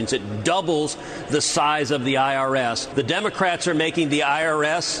IRS agents. It doubles the size of the IRS. The Democrats are making the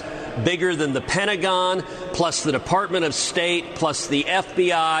IRS bigger than the Pentagon, plus the Department of State, plus the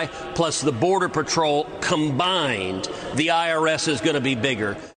FBI, plus the Border Patrol combined. The IRS is going to be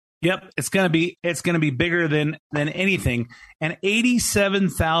bigger. Yep, it's going to be bigger than anything, and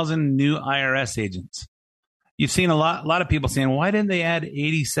 87,000 new IRS agents. You've seen a lot of people saying, why didn't they add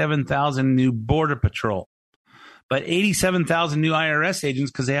 87,000 new Border Patrol? But 87,000 new IRS agents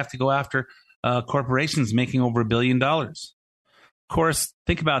because they have to go after corporations making over $1 billion. Of course,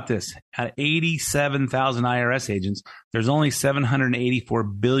 think about this. At 87,000 IRS agents, there's only 784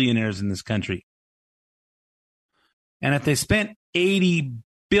 billionaires in this country. And if they spent $80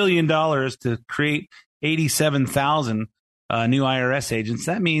 billion to create 87,000 new IRS agents,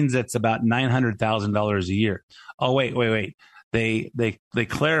 that means it's about $900,000 a year. Oh, wait. They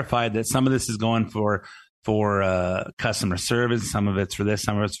clarified that some of this is going for customer service. Some of it's for this,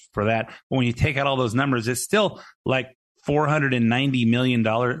 some of it's for that. But when you take out all those numbers, it's still like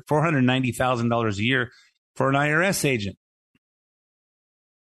 $490,000 a year for an IRS agent.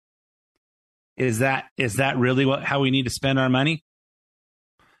 Is that really how we need to spend our money?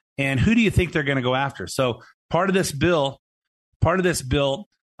 And who do you think they're going to go after? So part of this bill, you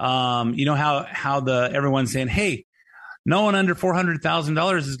know how everyone's saying, hey, no one under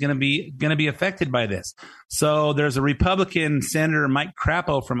 $400,000 is going to be affected by this. So there's a Republican Senator, Mike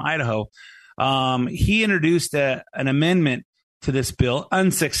Crapo from Idaho. He introduced an amendment to this bill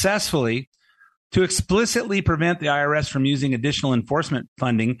unsuccessfully to explicitly prevent the IRS from using additional enforcement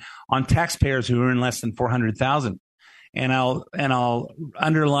funding on taxpayers who earn less than $400,000. And I'll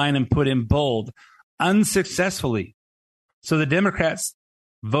underline and put in bold, unsuccessfully. So the Democrats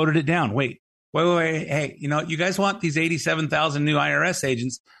voted it down. Wait. Hey, you guys want these 87,000 new IRS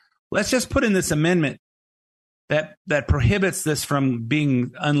agents? Let's just put in this amendment that prohibits this from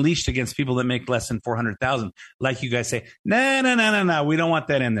being unleashed against people that make less than 400,000. Like you guys say, no, we don't want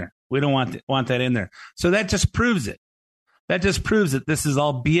that in there. We don't want that in there. So that just proves it. That just proves that this is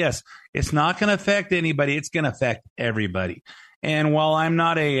all BS. It's not going to affect anybody. It's going to affect everybody. And while I'm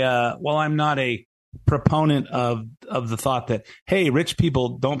not a proponent of the thought that, hey, rich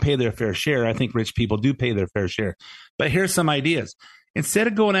people don't pay their fair share, I think rich people do pay their fair share. But here's some ideas. Instead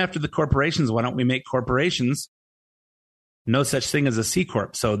of going after the corporations, why don't we make corporations no such thing as a C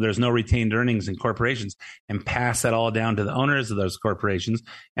Corp? So there's no retained earnings in corporations, and pass that all down to the owners of those corporations,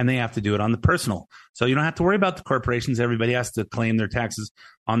 and they have to do it on the personal. So you don't have to worry about the corporations. Everybody has to claim their taxes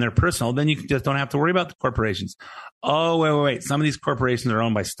on their personal. Then you just don't have to worry about the corporations. Oh, wait. Some of these corporations are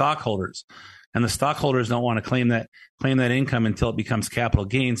owned by stockholders, and the stockholders don't want to claim that income until it becomes capital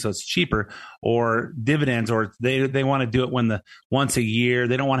gain, so it's cheaper, or dividends, or they want to do it once a year.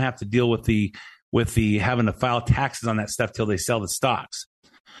 They don't want to have to deal with the having to file taxes on that stuff till they sell the stocks.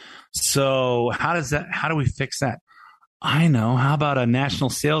 So how do we fix that? I know. How about a national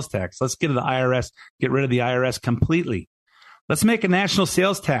sales tax? Let's get rid of the IRS completely. Let's make a national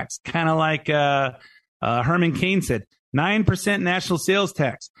sales tax, kind of like Herman Cain said, 9% national sales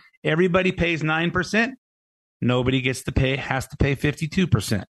tax. Everybody pays 9%. Nobody has to pay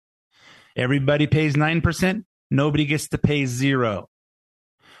 52%. Everybody pays 9%. Nobody gets to pay 0%.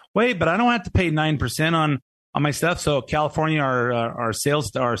 Wait, but I don't have to pay 9% on my stuff. So California, our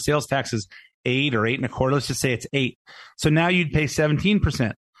sales tax is 8 or 8.25. Let's just say it's 8. So now you'd pay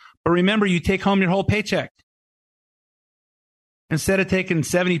 17%. But remember, you take home your whole paycheck. Instead of taking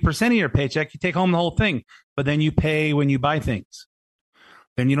 70% of your paycheck, you take home the whole thing. But then you pay when you buy things.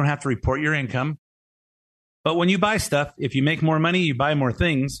 Then you don't have to report your income. But when you buy stuff, if you make more money, you buy more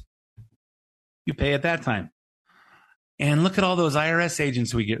things, you pay at that time. And look at all those IRS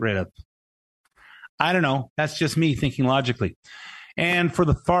agents we get rid of. I don't know. That's just me thinking logically. And for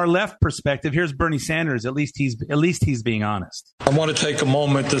the far left perspective, here's Bernie Sanders. At least he's being honest. I want to take a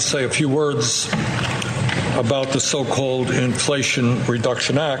moment to say a few words about the so-called Inflation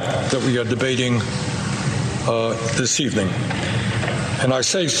Reduction Act that we are debating this evening. And I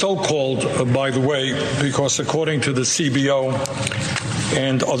say so-called, by the way, because according to the CBO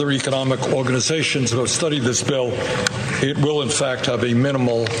and other economic organizations who have studied this bill, it will in fact have a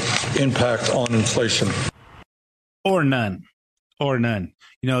minimal impact on inflation. Or none.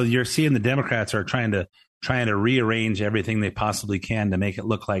 You're seeing the Democrats are trying to rearrange everything they possibly can to make it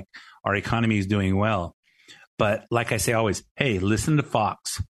look like our economy is doing well. But like I say always, hey, listen to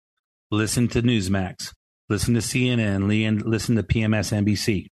Fox, listen to Newsmax, listen to CNN, listen to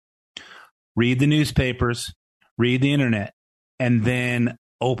PMSNBC, read the newspapers, read the internet, and then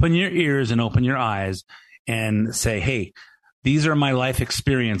open your ears and open your eyes and say, hey, these are my life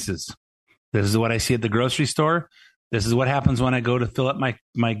experiences. This is what I see at the grocery store. This is what happens when I go to fill up my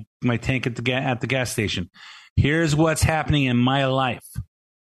tank at the gas station. Here's what's happening in my life.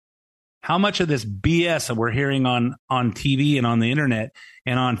 How much of this BS that we're hearing on TV and on the internet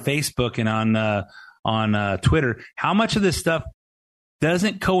and on Facebook and on Twitter, how much of this stuff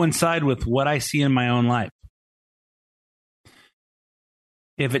doesn't coincide with what I see in my own life?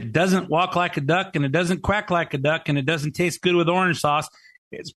 If it doesn't walk like a duck and it doesn't quack like a duck and it doesn't taste good with orange sauce,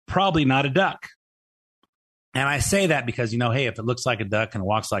 it's probably not a duck. And I say that because, hey, if it looks like a duck and it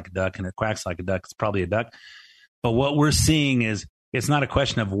walks like a duck and it quacks like a duck, it's probably a duck. But what we're seeing is it's not a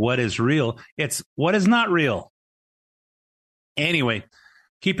question of what is real. It's what is not real. Anyway,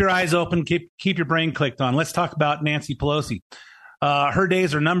 keep your eyes open. Keep your brain clicked on. Let's talk about Nancy Pelosi. Her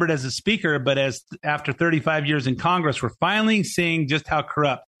days are numbered as a speaker, but after 35 years in Congress, we're finally seeing just how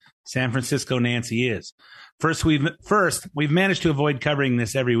corrupt San Francisco Nancy is. First, we've managed to avoid covering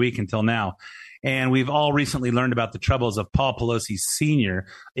this every week until now. And we've all recently learned about the troubles of Paul Pelosi Sr.,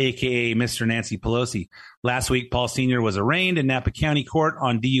 a.k.a. Mr. Nancy Pelosi. Last week, Paul Sr. was arraigned in Napa County Court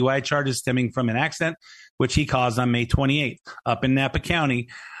on DUI charges stemming from an accident, which he caused on May 28th up in Napa County,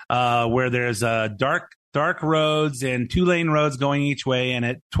 where there's dark roads and 2-lane roads going each way. And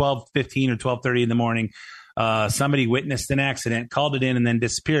at 12:15 or 12:30 in the morning, somebody witnessed an accident, called it in, and then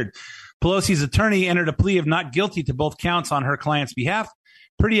disappeared. Pelosi's attorney entered a plea of not guilty to both counts on her client's behalf.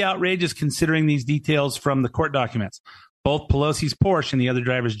 Pretty outrageous considering these details from the court documents. Both Pelosi's Porsche and the other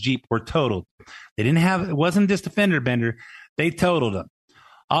driver's Jeep were totaled. It wasn't just a fender bender. They totaled them.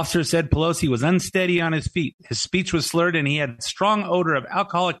 Officers said Pelosi was unsteady on his feet. His speech was slurred and he had strong odor of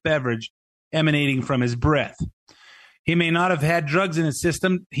alcoholic beverage emanating from his breath. He may not have had drugs in his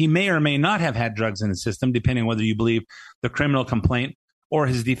system. He may or may not have had drugs in his system, depending on whether you believe the criminal complaint or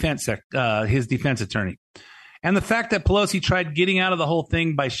his defense attorney. And the fact that Pelosi tried getting out of the whole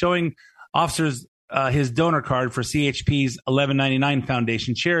thing by showing officers his donor card for CHP's 1199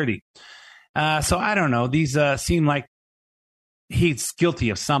 Foundation charity. So I don't know. These seem like he's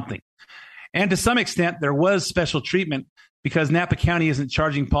guilty of something. And to some extent, there was special treatment because Napa County isn't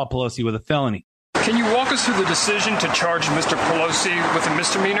charging Paul Pelosi with a felony. Can you walk us through the decision to charge Mr. Pelosi with a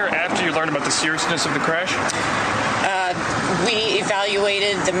misdemeanor after you learned about the seriousness of the crash? We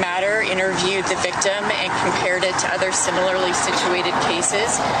evaluated the matter, interviewed the victim, and compared it to other similarly situated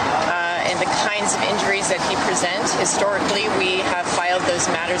cases. And the kinds of injuries that he presents, historically, we have filed those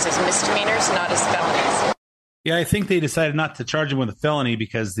matters as misdemeanors, not as felonies. Yeah, I think they decided not to charge him with a felony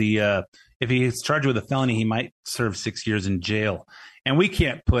because if he is charged with a felony, he might serve 6 years in jail. And we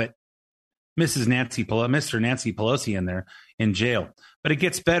can't put Mr. Nancy Pelosi in there in jail. But it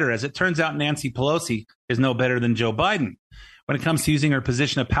gets better. As it turns out, Nancy Pelosi is no better than Joe Biden when it comes to using her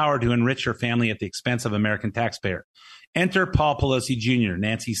position of power to enrich her family at the expense of American taxpayer. Enter Paul Pelosi Jr.,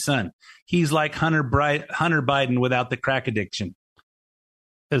 Nancy's son. He's like Hunter Biden without the crack addiction,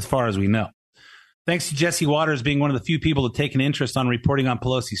 as far as we know. Thanks to Jesse Waters being one of the few people to take an interest on reporting on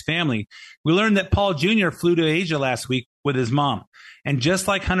Pelosi's family, we learned that Paul Jr. flew to Asia last week with his mom. And just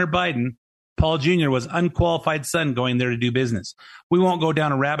like Hunter Biden, Paul Jr. was unqualified son going there to do business. We won't go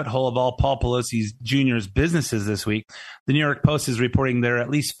down a rabbit hole of all Paul Pelosi Jr.'s businesses this week. The New York Post is reporting there are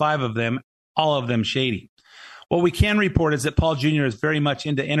at least 5 of them, all of them shady. What we can report is that Paul Jr. is very much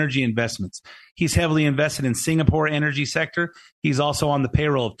into energy investments. He's heavily invested in Singapore energy sector. He's also on the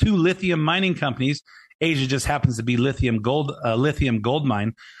payroll of 2 lithium mining companies. Asia just happens to be lithium gold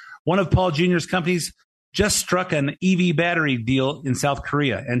mine. One of Paul Jr.'s companies just struck an EV battery deal in South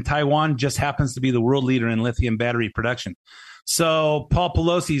Korea, and Taiwan just happens to be the world leader in lithium battery production. So Paul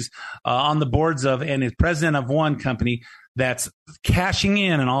Pelosi's on the boards of and is president of one company that's cashing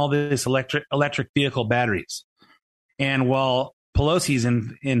in on all this electric vehicle batteries. And while Pelosi's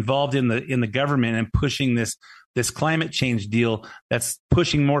involved in the government and pushing this climate change deal that's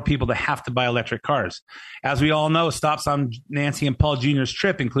pushing more people to have to buy electric cars. As we all know, stops on Nancy and Paul Jr.'s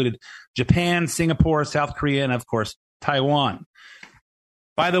trip included Japan, Singapore, South Korea, and of course, Taiwan.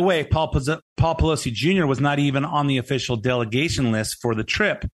 By the way, Paul Pelosi Jr. was not even on the official delegation list for the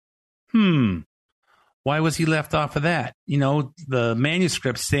trip. Why was he left off of that? You know, the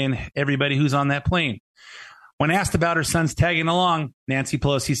manuscript saying everybody who's on that plane. When asked about her son's tagging along, Nancy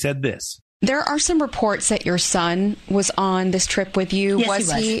Pelosi said this. There are some reports that your son was on this trip with you.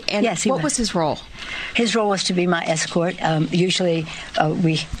 Yes, he was. And yes, he what was his role? His role was to be my escort. Usually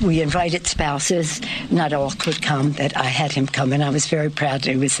we invited spouses. Not all could come, but I had him come, and I was very proud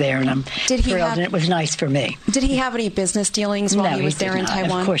that he was there, and I'm thrilled, and it was nice for me. Did he have any business dealings while he was there in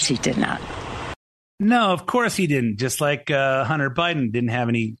Taiwan? Of course he did not. No, of course he didn't. Just like Hunter Biden didn't have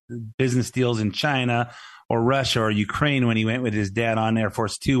any business deals in China or Russia or Ukraine when he went with his dad on Air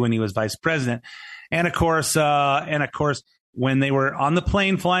Force Two when he was vice president. And of course, when they were on the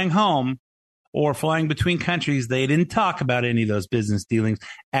plane flying home or flying between countries, they didn't talk about any of those business dealings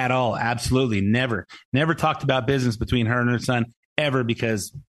at all. Absolutely never talked about business between her and her son ever,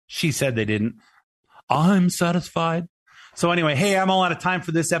 because she said they didn't. I'm satisfied. So anyway, hey, I'm all out of time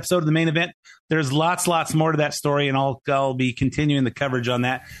for this episode of The Main Event. There's lots more to that story, and I'll be continuing the coverage on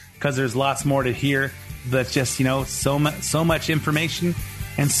that because there's lots more to hear. That's just, so much information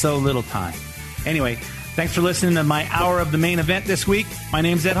and so little time. Anyway, thanks for listening to my hour of The Main Event this week. My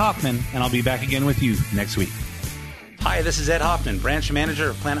name's Ed Hoffman, and I'll be back again with you next week. Hi, this is Ed Hoffman, branch manager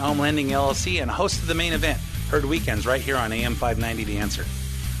of Planet Home Lending LLC and host of The Main Event, heard weekends right here on AM 590 The Answer.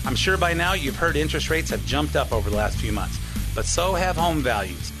 I'm sure by now you've heard interest rates have jumped up over the last few months, but so have home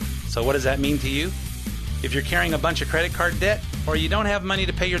values. So what does that mean to you? If you're carrying a bunch of credit card debt, or you don't have money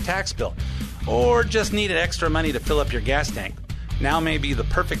to pay your tax bill, or just needed extra money to fill up your gas tank, now may be the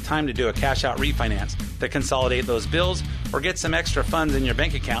perfect time to do a cash-out refinance to consolidate those bills or get some extra funds in your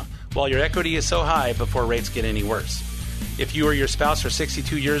bank account while your equity is so high before rates get any worse. If you or your spouse are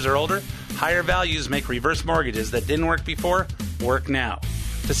 62 years or older, higher values make reverse mortgages that didn't work before work now.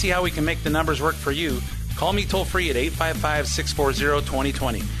 To see how we can make the numbers work for you, call me toll-free at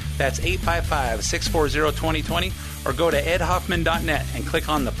 855-640-2020. That's 855-640-2020, or go to edhoffman.net and click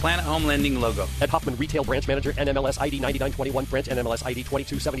on the Planet Home Lending logo. Ed Hoffman, Retail Branch Manager, NMLS ID 9921, Branch NMLS ID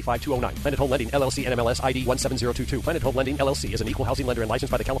 2275209. Planet Home Lending, LLC, NMLS ID 17022. Planet Home Lending, LLC is an equal housing lender and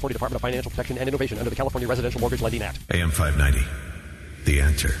licensed by the California Department of Financial Protection and Innovation under the California Residential Mortgage Lending Act. AM 590, The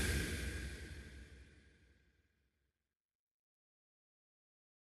Answer.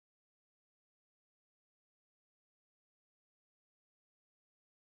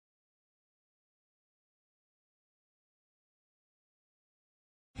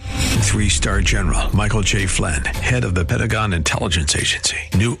 Three-star General Michael J. Flynn, head of the Pentagon Intelligence Agency,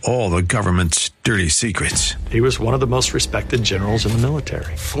 knew all the government's dirty secrets. He was one of the most respected generals in the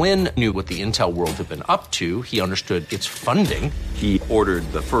military. Flynn knew what the intel world had been up to. He understood its funding. He ordered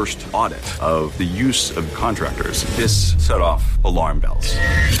the first audit of the use of contractors. This set off alarm bells.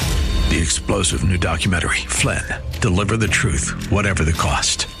 The explosive new documentary, Flynn, Deliver the Truth, Whatever the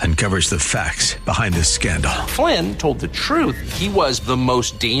Cost, uncovers the facts behind this scandal. Flynn told the truth. He was the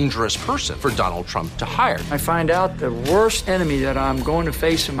most dangerous person for Donald Trump to hire. I find out the worst enemy that I'm going to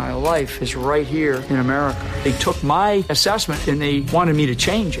face in my life is right here in America. They took my assessment and they wanted me to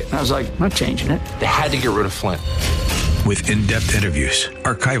change it. And I was like, I'm not changing it. They had to get rid of Flynn. With in-depth interviews,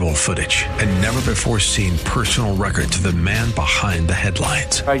 archival footage, and never-before-seen personal records of the man behind the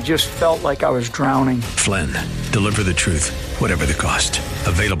headlines. I just felt like I was drowning. Flynn, Deliver the Truth, Whatever the Cost.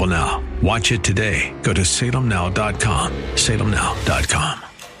 Available now. Watch it today. Go to salemnow.com. salemnow.com.